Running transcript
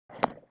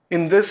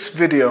In this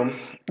video,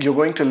 you're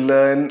going to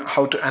learn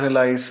how to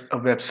analyze a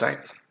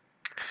website.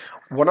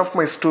 One of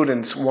my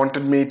students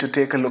wanted me to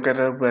take a look at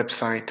her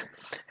website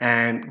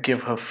and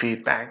give her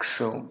feedback.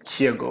 So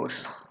here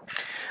goes.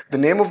 The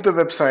name of the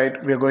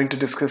website we are going to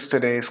discuss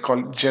today is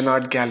called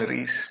Jennard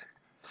Galleries.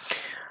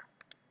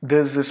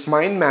 There's this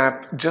mind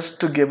map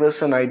just to give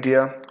us an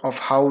idea of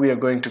how we are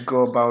going to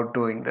go about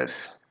doing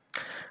this.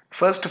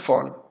 First of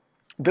all,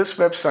 this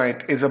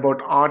website is about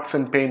arts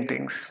and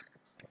paintings.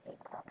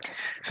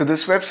 So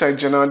this website,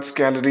 Jennard's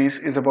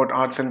Galleries, is about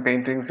arts and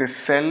paintings. They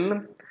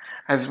sell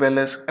as well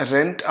as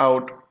rent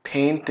out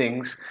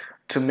paintings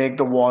to make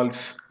the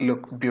walls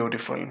look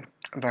beautiful,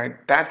 right?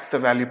 That's the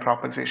value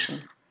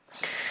proposition.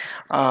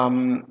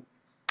 Um,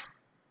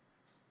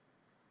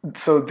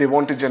 so they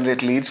want to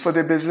generate leads for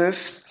their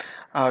business.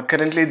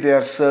 Currently, they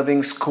are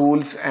serving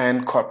schools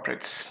and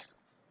corporates.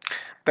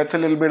 That's a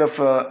little bit of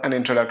an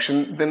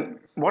introduction. Then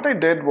what I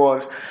did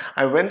was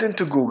I went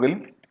into Google,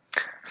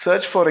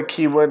 search for a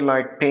keyword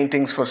like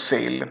paintings for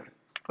sale,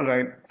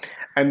 right?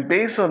 And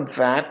based on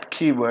that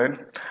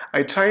keyword,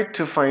 I tried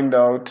to find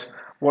out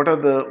what are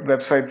the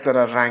websites that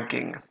are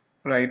ranking,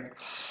 right?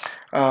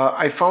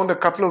 I found a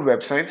couple of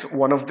websites.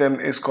 One of them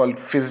is called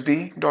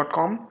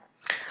fisd.com,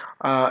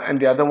 and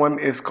the other one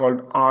is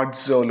called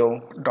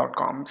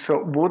artzolo.com.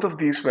 So both of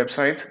these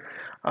websites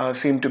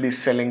seem to be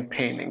selling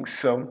paintings.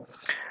 So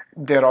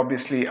they're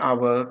obviously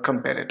our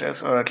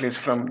competitors, or at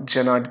least from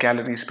Jennard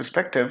Gallery's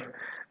perspective,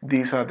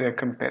 these are their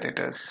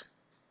competitors.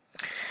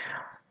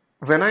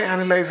 When I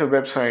analyze a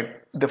website,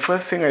 the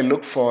first thing I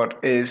look for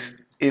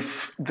is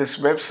if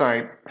this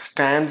website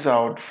stands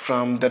out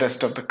from the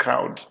rest of the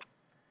crowd.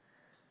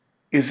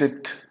 Is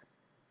it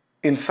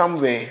in some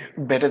way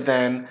better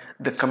than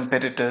the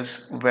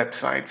competitors'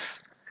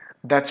 websites?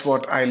 That's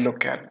what I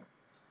look at.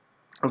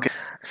 Okay,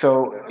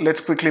 so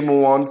let's quickly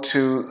move on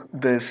to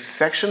this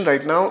section.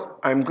 Right now,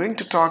 I'm going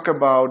to talk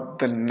about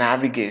the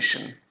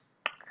navigation.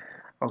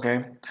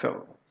 Okay,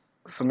 so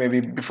maybe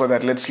before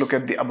that, let's look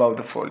at the above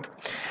the fold.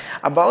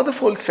 Above the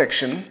fold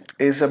section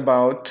is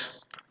about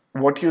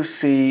what you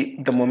see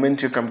the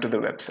moment you come to the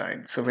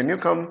website. So when you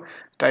come,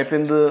 type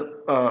in the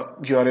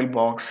URL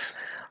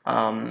box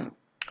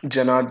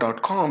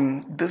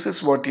jennard.com. This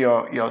is what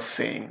you're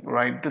seeing,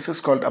 right? This is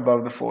called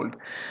above the fold.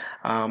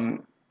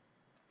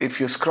 If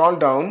you scroll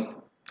down,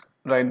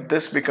 right,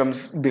 this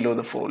becomes below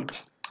the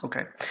fold.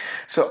 Okay,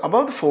 so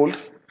above the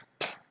fold,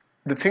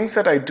 the things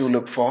that I do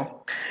look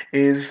for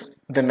is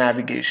the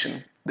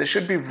navigation. They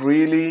should be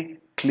really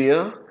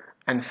clear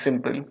and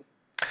simple,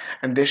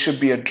 and there should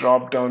be a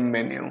drop down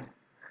menu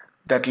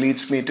that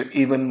leads me to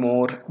even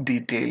more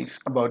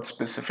details about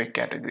specific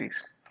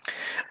categories.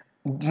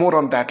 More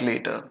on that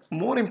later.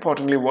 More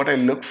importantly, what I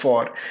look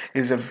for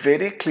is a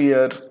very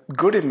clear,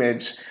 good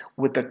image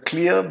with a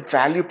clear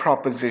value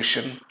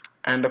proposition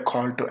and a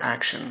call to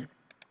action.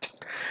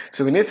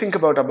 So when you think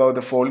about above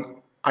the fold,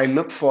 I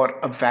look for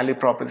a value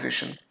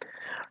proposition.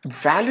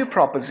 Value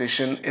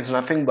proposition is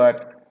nothing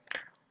but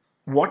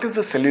what is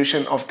the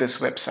solution of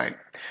this website?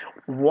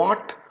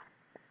 What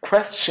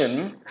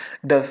question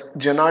does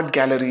Jennard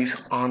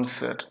Galleries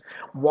answer?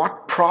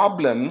 What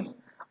problem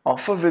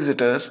of a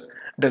visitor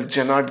does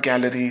Jennard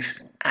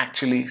Galleries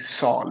actually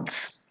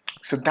solves?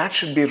 So that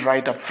should be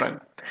right up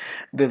front.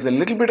 There's a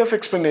little bit of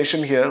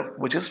explanation here,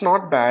 which is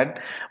not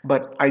bad,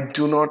 but I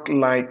do not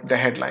like the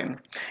headline.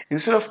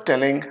 Instead of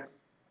telling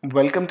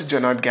welcome to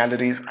Jennard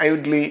Galleries,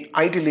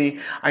 ideally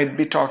I'd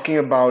be talking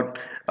about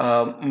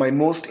my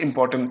most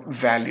important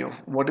value.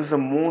 What is the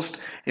most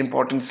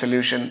important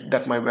solution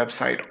that my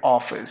website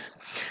offers?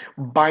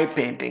 Buy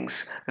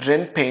paintings,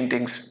 rent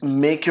paintings,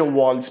 make your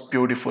walls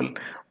beautiful,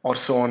 or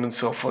so on and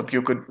so forth.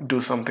 You could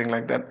do something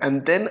like that.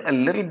 And then a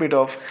little bit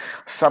of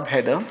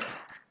subheader,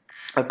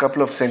 a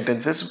couple of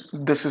sentences.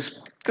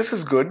 This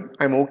is good.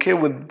 I'm okay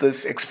with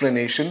this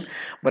explanation,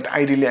 but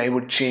ideally I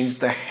would change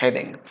the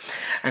heading.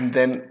 And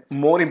then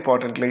more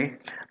importantly,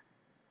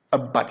 a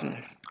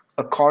button,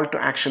 a call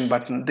to action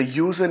button. The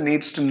user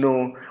needs to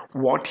know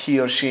what he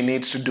or she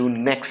needs to do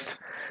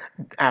next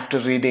after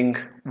reading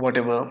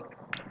whatever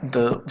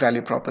the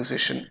value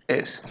proposition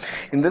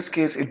is. In this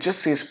case, it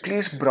just says,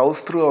 please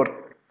browse through our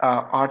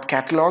art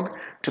catalog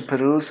to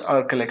peruse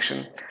our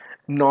collection.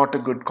 Not a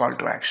good call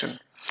to action.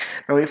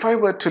 Now, if I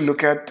were to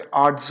look at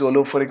Art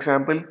Zolo, for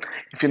example,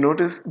 if you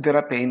notice there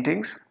are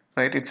paintings,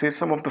 right? It says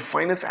some of the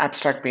finest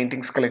abstract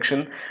paintings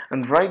collection,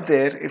 and right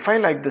there, if I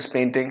like this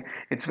painting,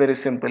 it's very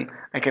simple.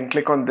 I can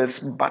click on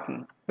this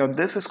button. Now,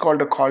 this is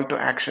called a call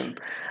to action.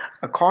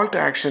 A call to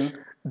action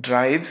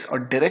drives or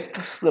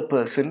directs the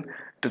person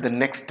to the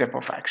next step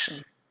of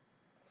action.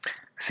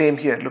 Same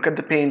here, look at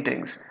the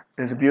paintings.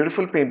 There's a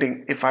beautiful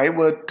painting. If I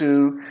were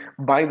to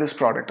buy this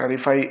product, or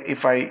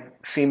if I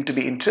seem to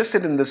be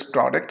interested in this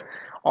product,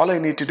 all I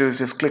need to do is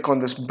just click on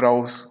this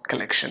browse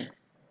collection,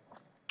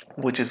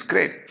 which is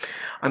great.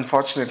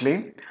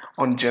 Unfortunately,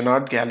 on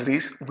Jennard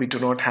Galleries, we do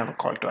not have a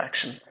call to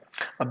action.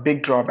 A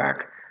big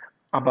drawback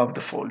above the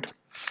fold.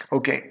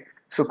 Okay,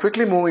 so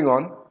quickly moving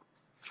on.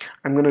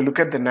 I'm going to look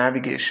at the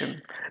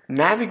navigation.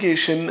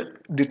 Navigation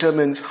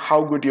determines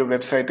how good your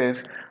website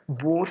is,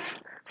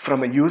 both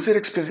from a user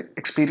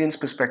experience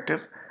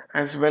perspective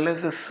as well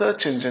as a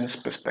search engine's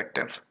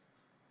perspective.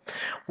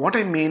 What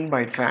I mean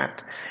by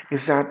that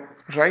is that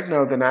right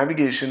now the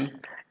navigation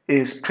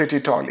is pretty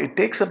tall. It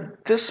takes up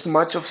this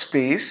much of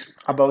space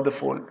above the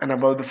fold, and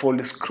above the fold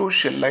is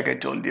crucial, like I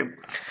told you.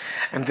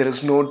 And there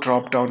is no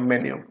drop down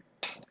menu.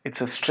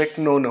 It's a strict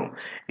no no.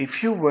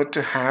 If you were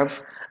to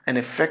have an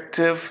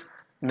effective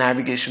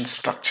navigation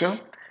structure,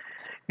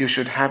 you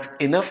should have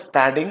enough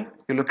padding.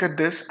 You look at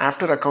this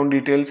after account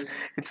details,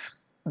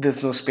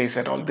 there's no space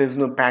at all, there's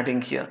no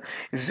padding here.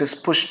 It's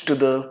just pushed to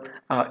the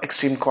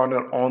extreme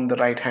corner on the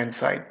right hand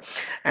side,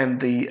 and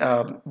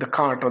the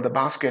cart or the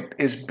basket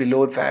is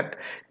below that,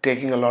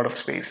 taking a lot of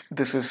space.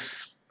 This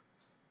is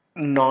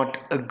not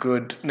a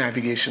good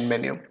navigation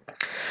menu.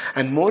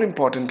 And more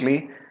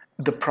importantly,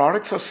 the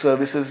products or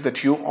services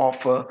that you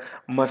offer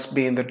must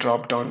be in the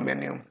drop down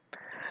menu.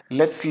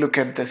 Let's look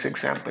at this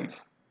example.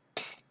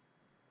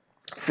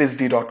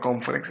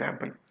 Fizd.com, for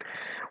example.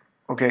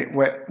 Okay,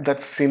 well, that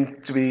seems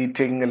to be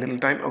taking a little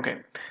time. Okay,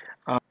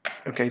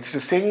 it's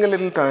just taking a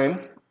little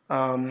time.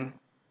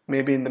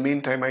 Maybe in the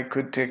meantime, I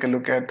could take a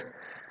look at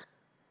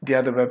the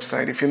other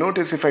website. If you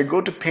notice, if I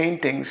go to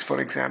paintings,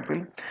 for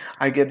example,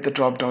 I get the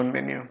drop down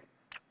menu,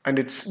 and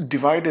it's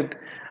divided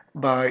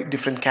by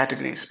different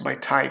categories, by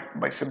type,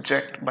 by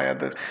subject, by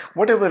others,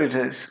 whatever it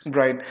is,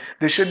 right?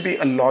 There should be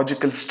a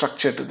logical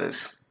structure to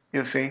this,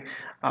 you see.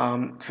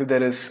 So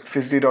there is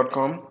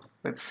fizd.com.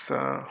 Let's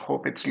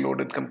hope it's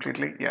loaded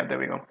completely. Yeah, there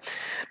we go.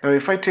 Now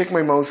if I take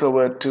my mouse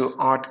over to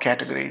art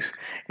categories,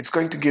 it's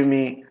going to give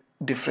me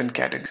different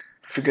categories: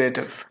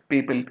 figurative,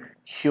 people,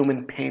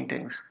 human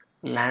paintings,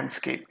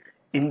 landscape,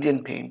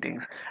 Indian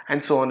paintings,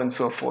 and so on and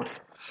so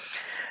forth.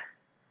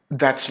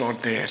 That's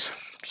not there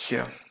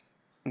here,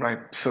 right?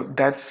 So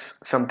that's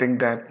something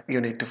that you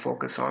need to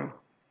focus on.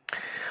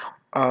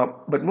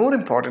 But more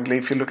importantly,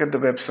 if you look at the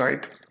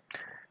website,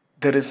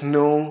 there is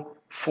no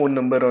phone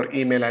number or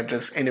email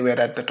address anywhere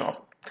at the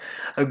top.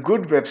 A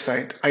good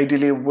website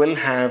ideally will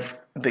have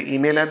the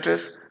email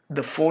address,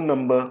 the phone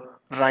number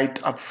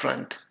right up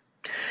front.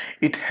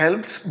 It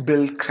helps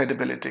build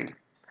credibility.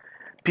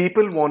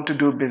 People want to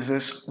do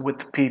business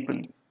with people.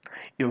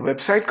 Your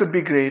website could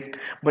be great,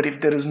 but if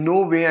there is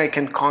no way I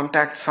can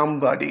contact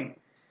somebody,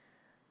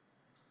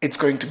 it's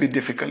going to be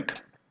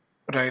difficult,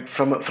 right?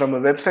 From a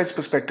website's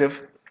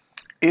perspective,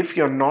 if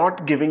you're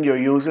not giving your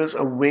users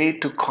a way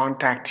to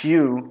contact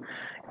you,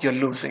 you're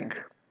losing.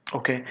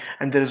 Okay,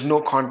 and there is no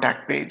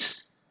contact page,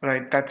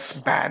 right?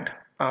 That's bad.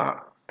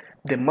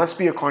 There must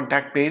be a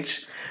contact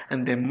page,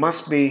 and there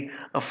must be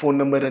a phone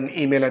number and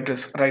email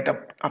address right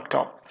up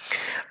top.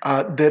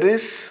 There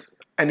is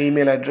an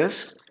email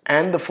address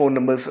and the phone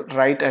numbers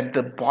right at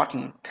the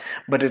bottom,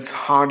 but it's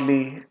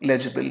hardly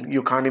legible.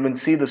 You can't even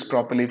see this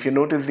properly. If you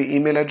notice the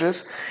email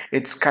address,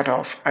 it's cut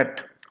off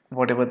at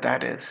whatever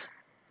that is,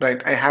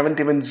 right? I haven't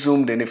even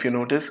zoomed in, if you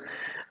notice,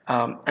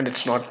 and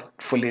it's not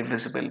fully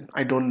visible.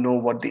 I don't know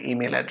what the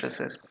email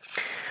address is.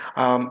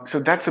 So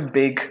that's a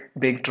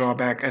big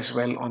drawback as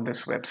well on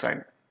this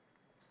website.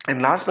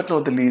 And last but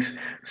not the least,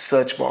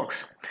 search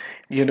box.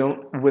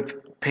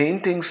 With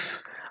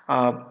paintings,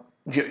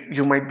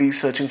 you might be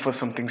searching for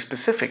something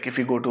specific if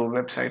you go to a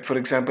website. For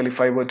example, if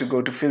I were to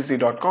go to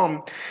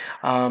fizd.com,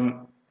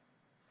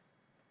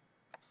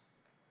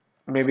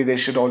 maybe they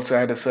should also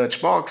add a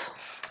search box.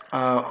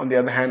 On the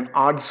other hand,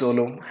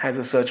 ArtZolo has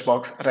a search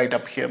box right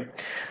up here.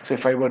 So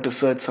if I were to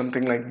search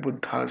something like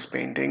Buddha's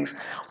paintings,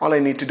 all I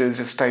need to do is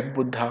just type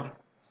Buddha,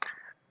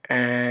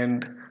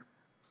 and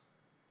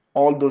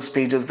all those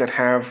pages that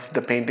have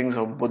the paintings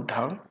of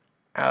Buddha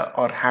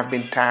or have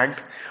been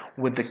tagged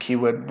with the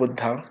keyword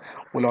Buddha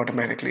will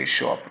automatically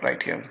show up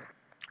right here,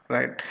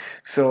 right?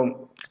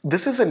 So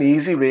this is an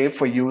easy way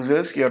for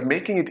users. You're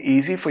making it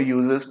easy for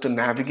users to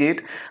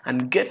navigate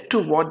and get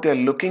to what they're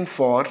looking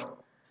for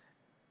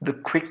the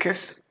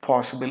quickest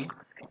possible,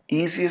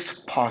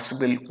 easiest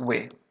possible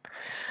way.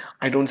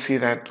 I don't see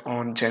that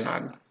on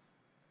Genad.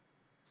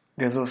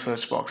 There's no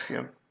search box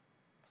here,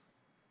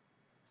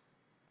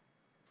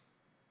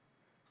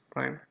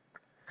 right?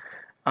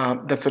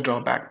 That's a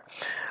drawback.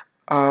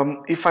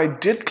 If I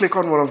did click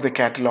on one of the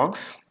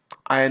catalogs,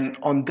 and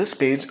on this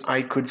page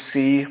I could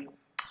see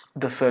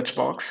the search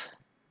box.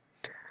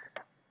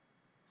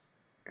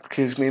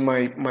 Excuse me,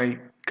 my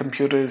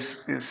computer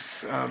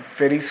is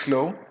very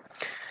slow.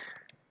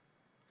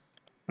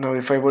 Now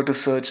if I were to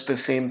search the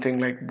same thing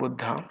like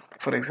Buddha,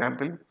 for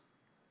example,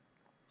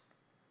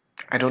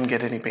 I don't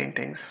get any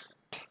paintings.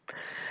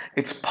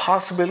 It's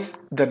possible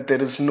that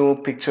there is no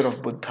picture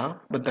of Buddha,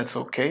 but that's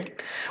okay.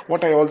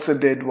 What I also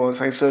did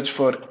was I searched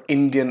for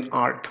Indian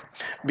art,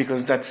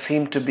 because that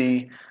seemed to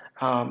be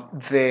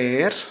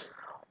there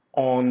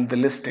on the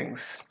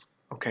listings.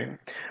 Okay,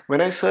 when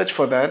I search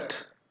for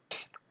that,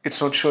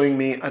 it's not showing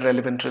me a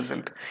relevant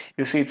result.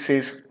 You see, it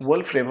says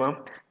Wolf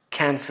River,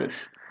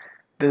 Kansas.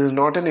 This is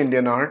not an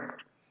Indian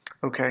art.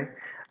 Okay,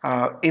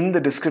 in the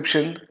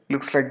description,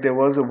 looks like there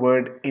was a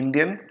word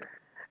Indian,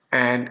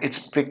 and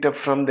it's picked up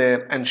from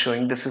there and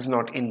showing this is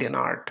not Indian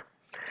art,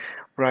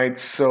 right?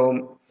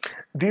 So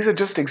these are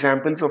just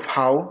examples of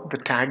how the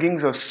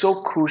taggings are so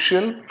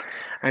crucial,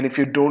 and if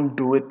you don't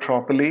do it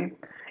properly,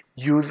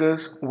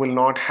 users will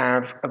not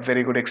have a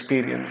very good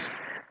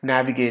experience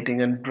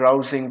navigating and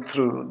browsing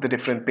through the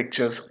different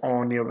pictures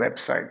on your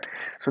website.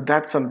 So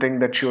that's something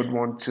that you would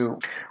want to.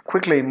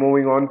 Quickly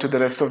moving on to the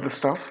rest of the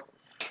stuff.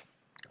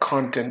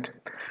 Content.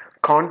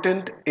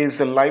 Content is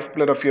the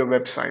lifeblood of your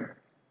website.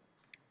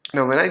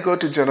 Now, when I go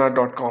to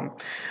janard.com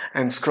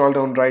and scroll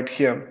down right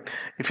here,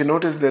 if you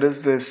notice there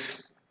is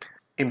this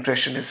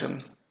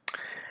impressionism.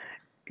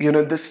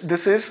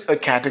 This is a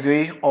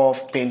category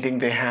of painting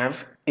they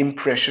have,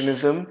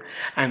 impressionism,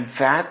 and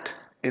that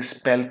is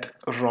spelt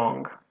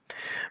wrong,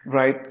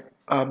 right?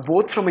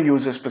 Both from a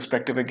user's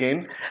perspective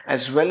again,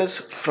 as well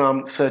as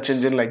from search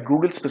engine like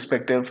Google's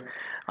perspective,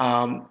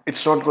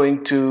 it's not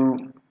going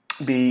to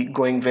be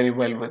going very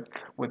well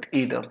with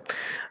either,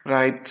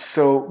 right?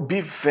 So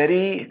be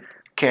very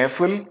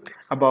careful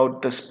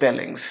about the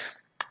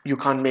spellings. You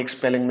can't make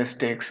spelling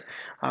mistakes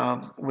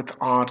with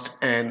art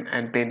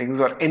and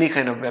paintings or any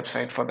kind of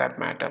website for that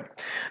matter.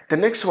 The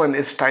next one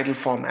is title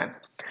format.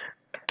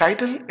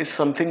 Title is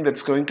something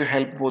that's going to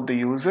help both the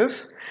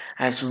users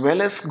as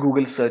well as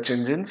Google search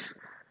engines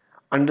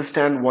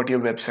understand what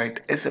your website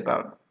is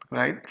about,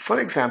 right?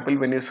 For example,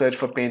 when you search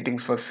for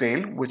paintings for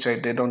sale, which I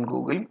did on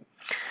Google,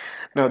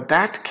 now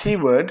that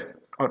keyword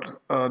or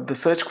the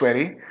search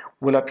query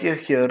will appear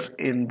here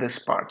in this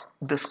part.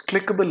 This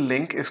clickable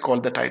link is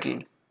called the title.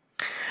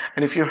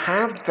 And if you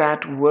have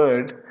that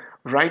word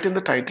right in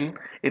the title,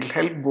 it'll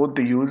help both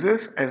the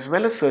users as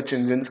well as search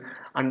engines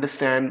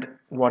understand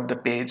what the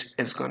page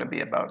is going to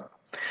be about.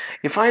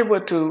 If I were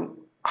to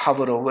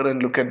hover over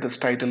and look at this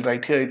title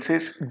right here, it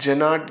says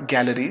Janard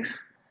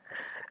Galleries,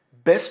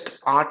 Best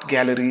Art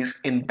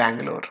Galleries in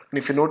Bangalore. And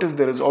if you notice,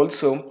 there is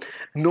also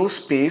no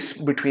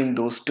space between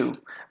those two.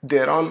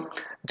 They're all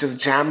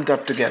just jammed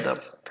up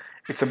together.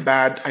 It's a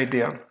bad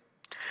idea.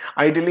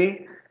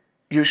 Ideally,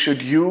 you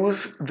should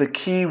use the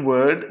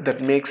keyword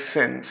that makes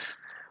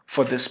sense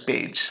for this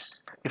page.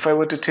 If I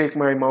were to take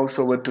my mouse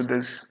over to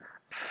this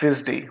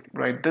FISD,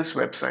 right, this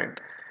website,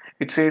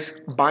 it says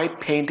buy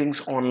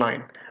paintings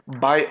online,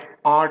 buy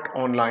art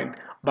online,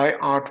 buy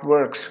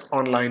artworks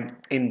online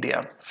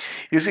India.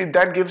 You see,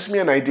 that gives me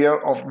an idea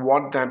of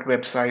what that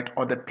website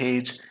or the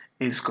page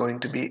is going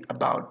to be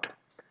about.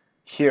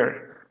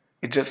 Here,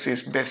 it just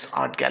says best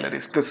art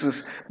galleries.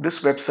 This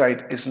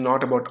website is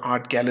not about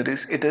art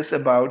galleries. It is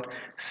about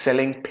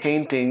selling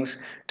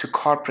paintings to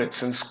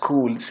corporates and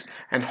schools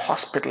and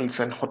hospitals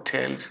and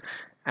hotels,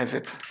 as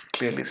it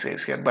clearly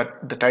says here.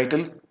 But the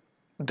title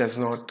does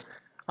not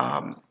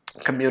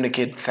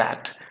communicate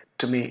that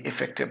to me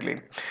effectively.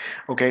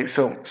 Okay,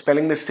 so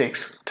spelling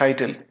mistakes,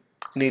 title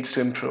needs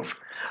to improve.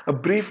 A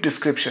brief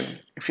description.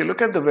 If you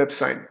look at the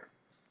website,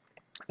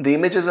 the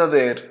images are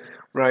there,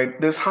 right?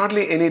 There's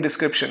hardly any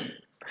description.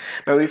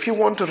 Now, if you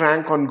want to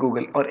rank on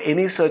Google or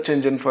any search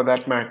engine for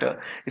that matter,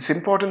 it's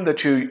important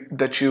that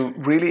you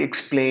really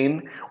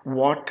explain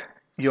what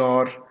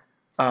your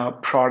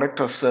product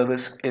or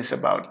service is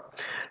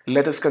about.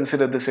 Let us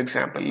consider this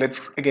example.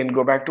 Let's again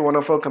go back to one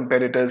of our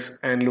competitors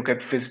and look at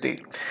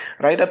FISD.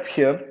 Right up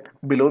here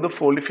below the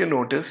fold, if you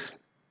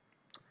notice,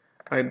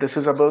 right, this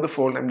is above the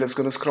fold. I'm just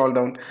going to scroll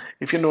down.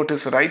 If you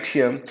notice right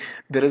here,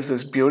 there is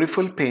this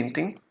beautiful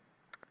painting,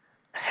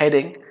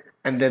 heading,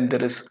 and then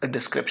there is a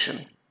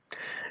description.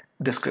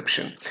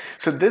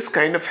 So this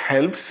kind of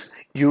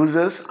helps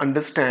users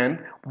understand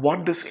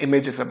what this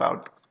image is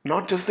about.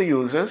 Not just the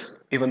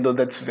users, even though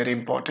that's very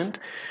important.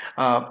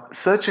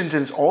 Search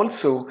engines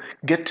also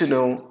get to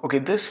know, okay,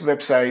 this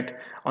website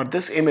or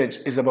this image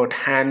is about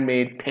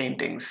handmade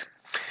paintings.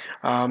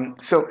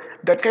 So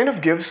that kind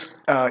of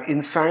gives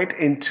insight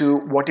into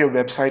what your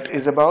website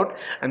is about,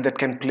 and that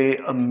can play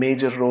a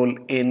major role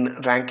in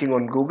ranking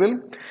on Google,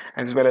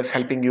 as well as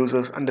helping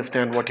users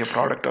understand what your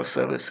product or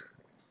service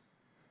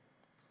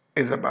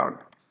is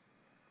about.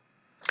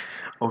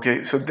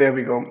 Okay, so there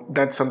we go.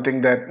 That's something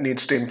that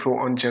needs to improve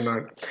on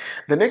Janard.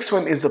 The next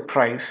one is the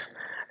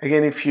price.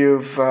 Again, if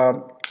you've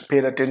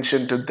paid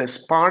attention to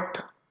this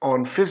part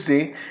on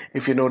FISD,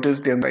 if you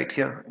notice they're right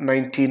here,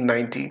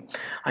 1990.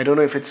 I don't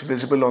know if it's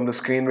visible on the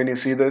screen when you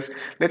see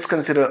this. Let's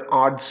consider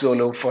Art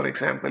Zolo, for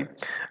example.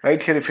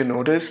 Right here, if you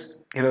notice,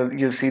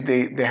 you see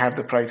they have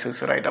the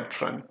prices right up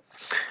front.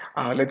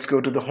 Let's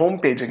go to the home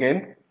page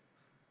again,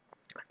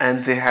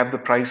 and they have the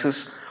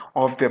prices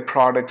of their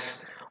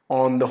products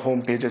on the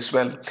home page as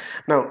well.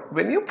 Now,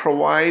 when you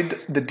provide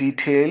the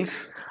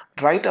details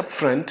right up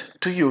front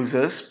to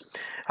users,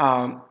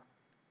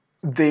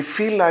 they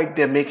feel like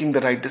they're making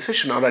the right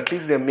decision, or at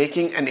least they're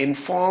making an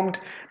informed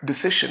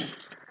decision.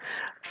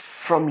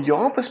 From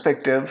your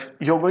perspective,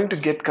 you're going to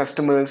get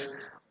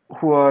customers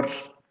who are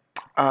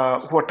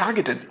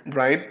targeted,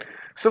 right?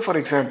 So, for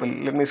example,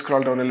 let me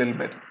scroll down a little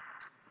bit.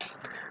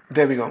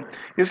 There we go.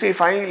 You see,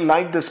 if I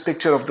like this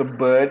picture of the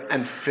bird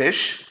and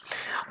fish,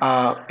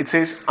 it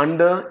says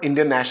under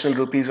Indian national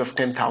rupees of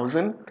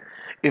 10,000.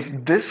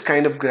 If this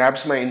kind of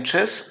grabs my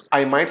interest,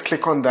 I might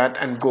click on that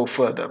and go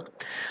further.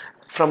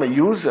 From a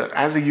user,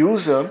 as a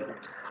user,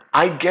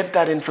 I get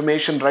that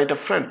information right up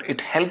front.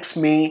 It helps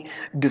me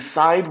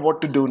decide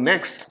what to do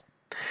next.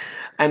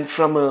 And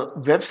from a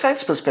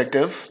website's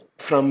perspective,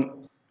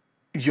 from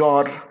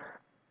your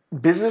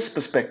business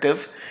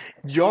perspective,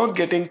 you're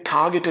getting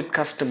targeted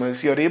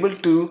customers. You're able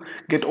to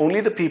get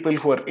only the people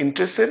who are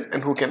interested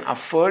and who can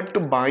afford to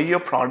buy your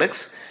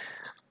products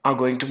are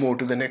going to move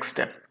to the next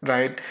step,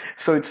 right?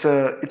 So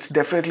it's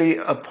definitely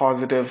a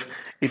positive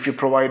if you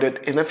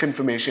provided enough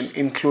information,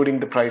 including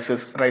the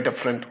prices right up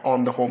front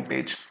on the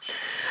homepage.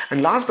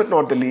 And last but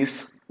not the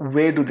least,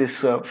 where do they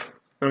serve?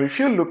 Now, if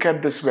you look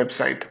at this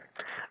website,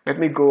 let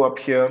me go up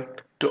here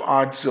to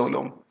Art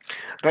Zolo,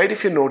 right?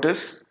 If you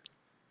notice,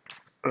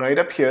 right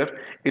up here,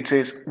 it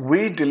says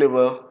we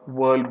deliver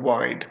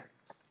worldwide,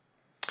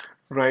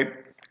 right?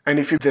 And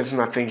if you, there's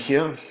nothing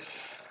here.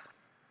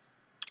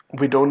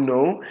 We don't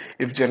know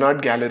if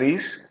Jannard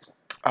Galleries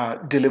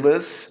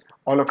delivers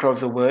all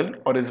across the world,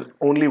 or is it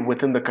only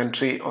within the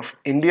country of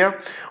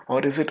India,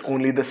 or is it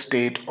only the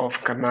state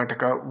of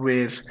Karnataka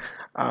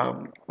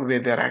where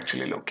they're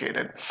actually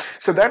located.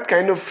 So that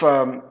kind of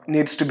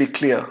needs to be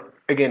clear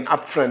again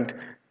upfront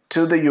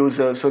to the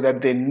user so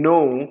that they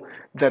know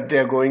that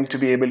they're going to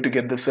be able to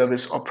get the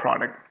service or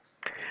product.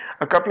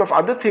 A couple of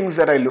other things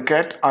that I look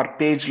at are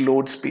page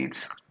load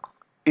speeds.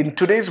 In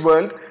today's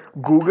world,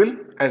 Google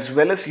as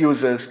well as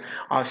users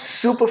are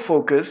super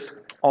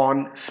focused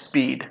on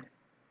speed.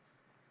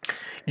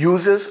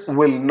 Users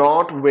will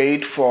not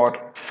wait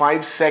for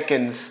 5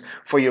 seconds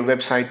for your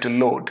website to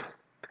load.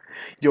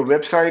 Your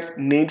website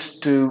needs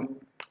to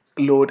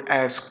load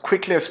as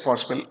quickly as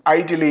possible,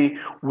 ideally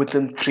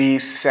within 3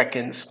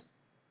 seconds.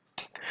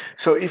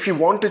 So if you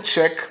want to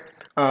check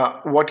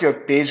what your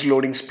page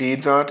loading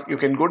speeds are, you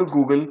can go to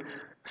Google,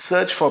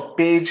 search for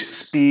page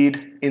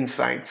speed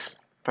insights,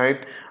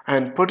 right?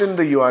 And put in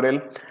the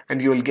URL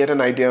and you will get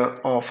an idea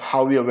of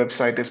how your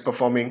website is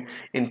performing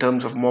in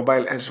terms of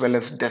mobile as well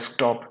as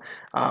desktop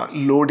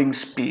loading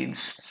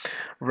speeds,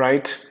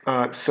 right?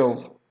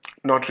 So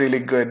not really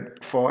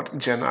good for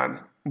Jannard.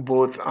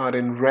 Both are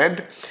in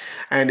red.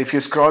 And if you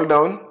scroll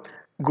down,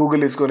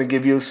 Google is going to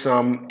give you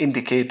some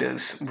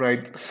indicators,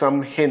 right?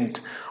 Some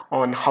hint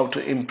on how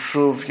to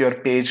improve your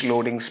page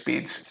loading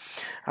speeds.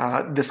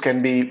 This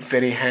can be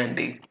very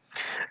handy.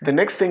 The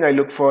next thing I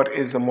look for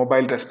is a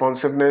mobile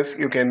responsiveness.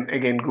 You can,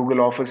 again, Google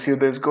offers you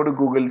this. Go to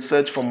Google,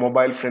 search for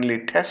mobile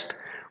friendly test,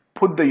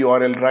 put the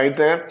URL right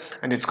there,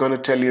 and it's going to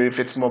tell you if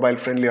it's mobile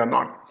friendly or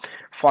not.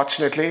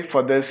 Fortunately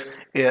for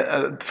this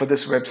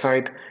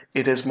website,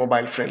 it is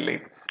mobile friendly.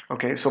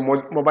 Okay, so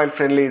mobile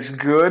friendly is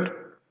good.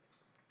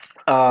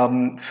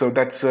 So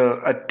that's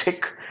a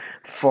tick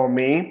for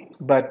me.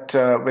 But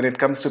when it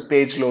comes to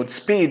page load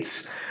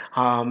speeds,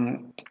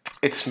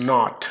 it's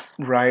not,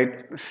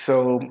 right?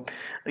 So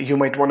you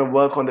might want to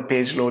work on the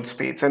page load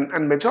speeds.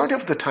 And majority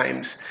of the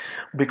times,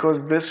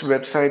 because this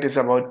website is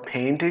about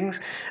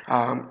paintings,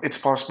 it's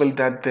possible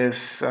that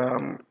there's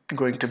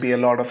going to be a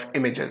lot of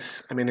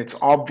images. I mean,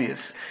 it's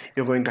obvious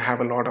you're going to have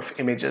a lot of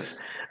images.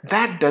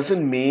 That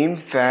doesn't mean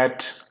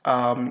that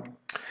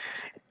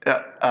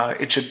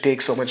it should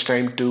take so much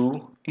time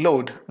to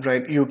load,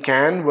 right? You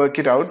can work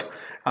it out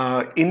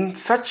in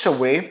such a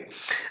way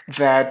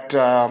that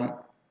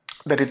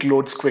that it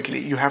loads quickly.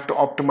 You have to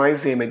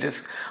optimize the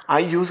images. I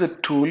use a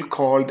tool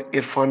called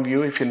Irfan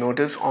View. If you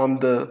notice on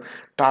the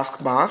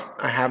taskbar,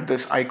 I have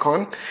this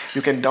icon.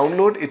 You can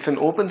download. It's an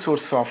open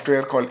source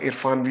software called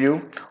Irfan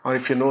View. Or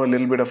if you know a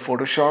little bit of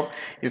Photoshop,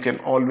 you can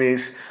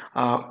always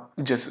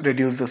just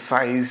reduce the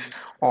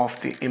size of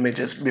the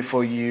images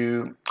before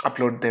you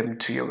upload them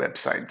to your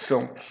website.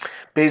 So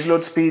page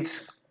load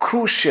speeds,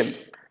 crucial.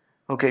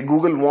 Okay,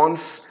 Google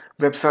wants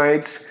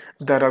websites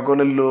that are going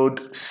to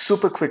load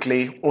super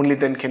quickly. Only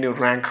then can you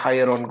rank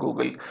higher on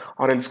Google,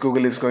 or else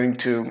Google is going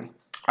to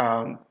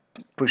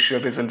push your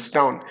results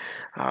down.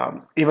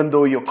 Even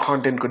though your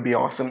content could be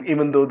awesome,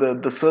 even though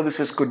the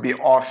services could be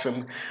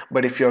awesome,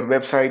 but if your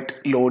website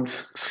loads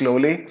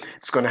slowly,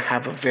 it's going to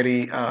have a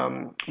very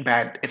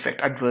bad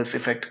effect, adverse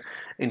effect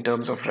in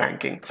terms of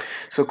ranking.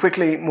 So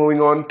quickly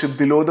moving on to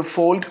below the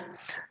fold.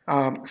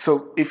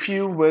 So if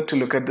you were to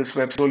look at this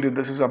website, I told you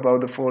this is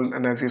above the fold,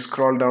 and as you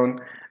scroll down,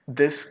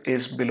 this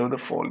is below the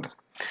fold.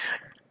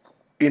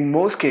 In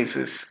most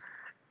cases,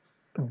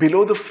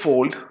 below the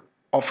fold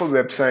of a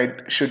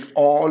website should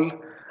all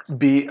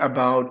be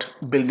about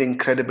building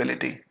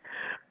credibility,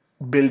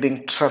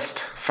 building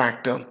trust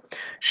factor,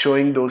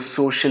 showing those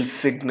social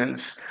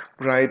signals,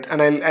 right?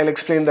 And I'll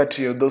explain that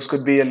to you. Those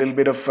could be a little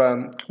bit of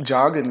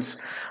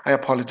jargons. I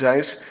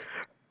apologize.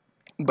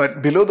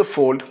 But below the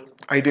fold,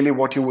 ideally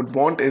what you would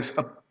want is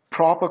a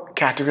proper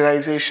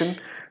categorization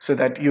so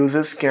that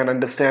users can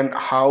understand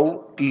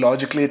how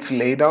logically it's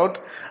laid out,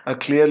 a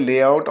clear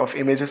layout of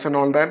images and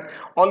all that.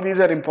 All these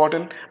are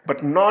important,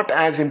 but not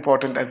as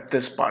important as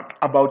this part,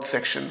 about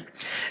section.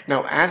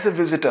 Now, as a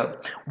visitor,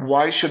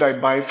 why should I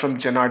buy from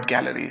Jannard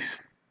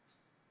Galleries?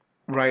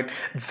 Right?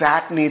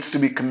 That needs to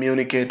be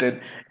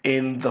communicated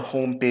in the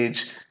home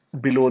page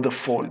below the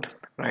fold.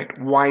 right?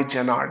 Why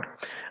Jannard?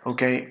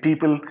 Okay,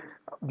 people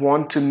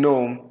want to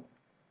know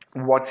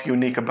what's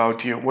unique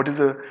about you. What is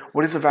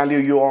the value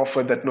you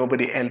offer that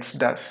nobody else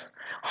does?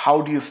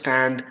 How do you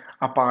stand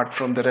apart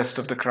from the rest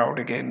of the crowd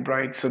again,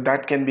 right? So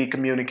that can be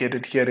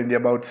communicated here in the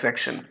about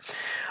section.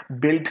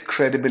 Build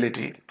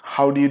credibility.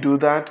 How do you do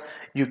that?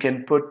 You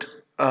can put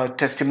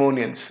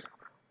testimonials,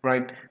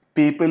 right?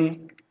 People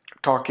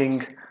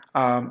talking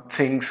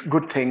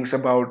good things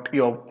about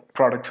your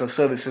products or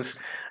services.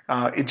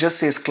 It just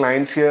says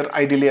clients here.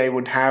 Ideally, I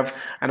would have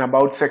an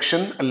about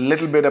section, a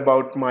little bit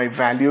about my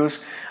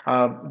values,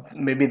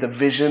 maybe the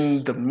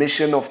vision, the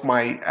mission of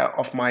my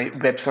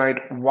website,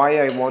 why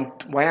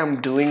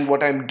I'm doing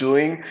what I'm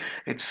doing.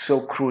 It's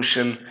so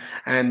crucial,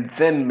 and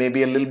then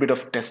maybe a little bit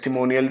of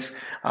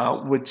testimonials,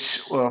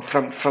 which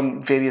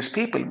from various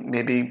people,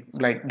 maybe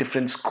like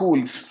different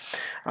schools,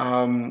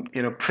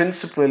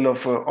 principal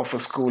of a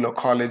school or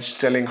college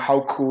telling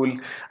how cool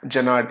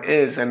Jannard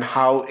is and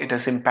how it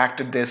has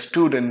impacted their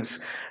students,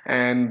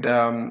 and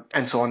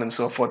so on and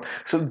so forth.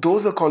 So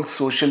those are called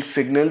social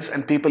signals,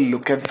 and people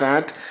look at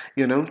that,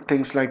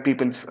 things like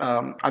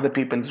other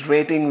people's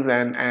ratings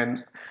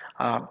and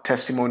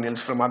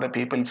testimonials from other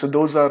people. So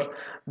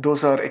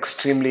those are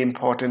extremely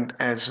important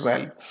as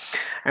well.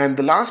 And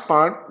the last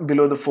part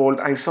below the fold,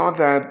 I saw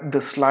that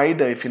the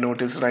slider, if you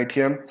notice right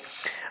here,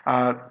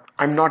 uh,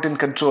 I'm not in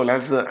control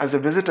as a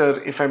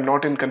visitor. If I'm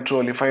not in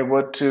control,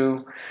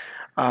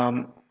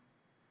 um,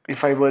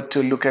 if I were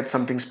to look at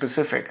something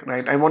specific,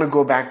 right? I want to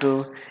go back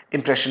to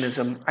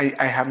impressionism.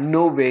 I have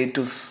no way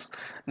to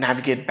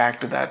navigate back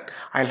to that.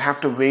 I'll have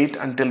to wait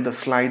until the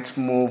slides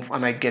move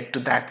and I get to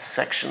that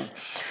section.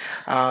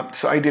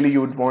 So ideally,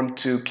 you would want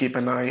to keep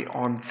an eye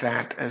on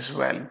that as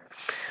well.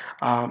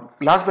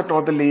 Last but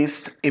not the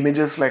least,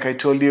 images, like I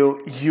told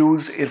you,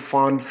 use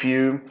Irfan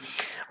View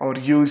or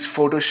use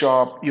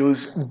Photoshop,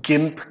 use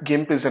GIMP.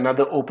 GIMP is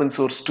another open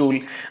source tool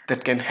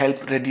that can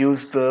help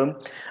reduce the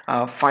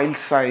file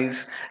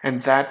size, and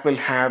that will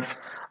have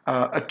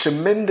a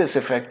tremendous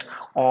effect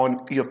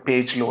on your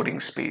page loading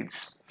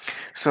speeds.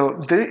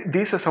 So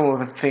these are some of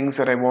the things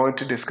that I wanted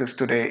to discuss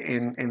today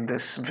in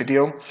this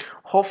video.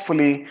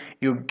 Hopefully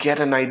you get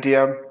an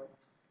idea.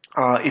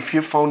 If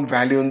you found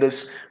value in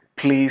this,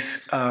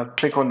 please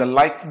click on the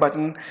like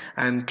button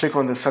and click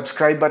on the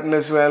subscribe button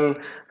as well,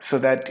 so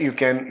that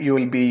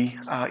you'll be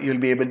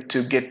able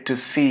to get to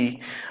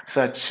see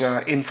such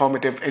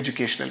informative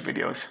educational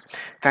videos.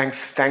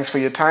 Thanks for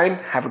your time.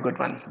 Have a good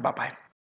one. Bye bye.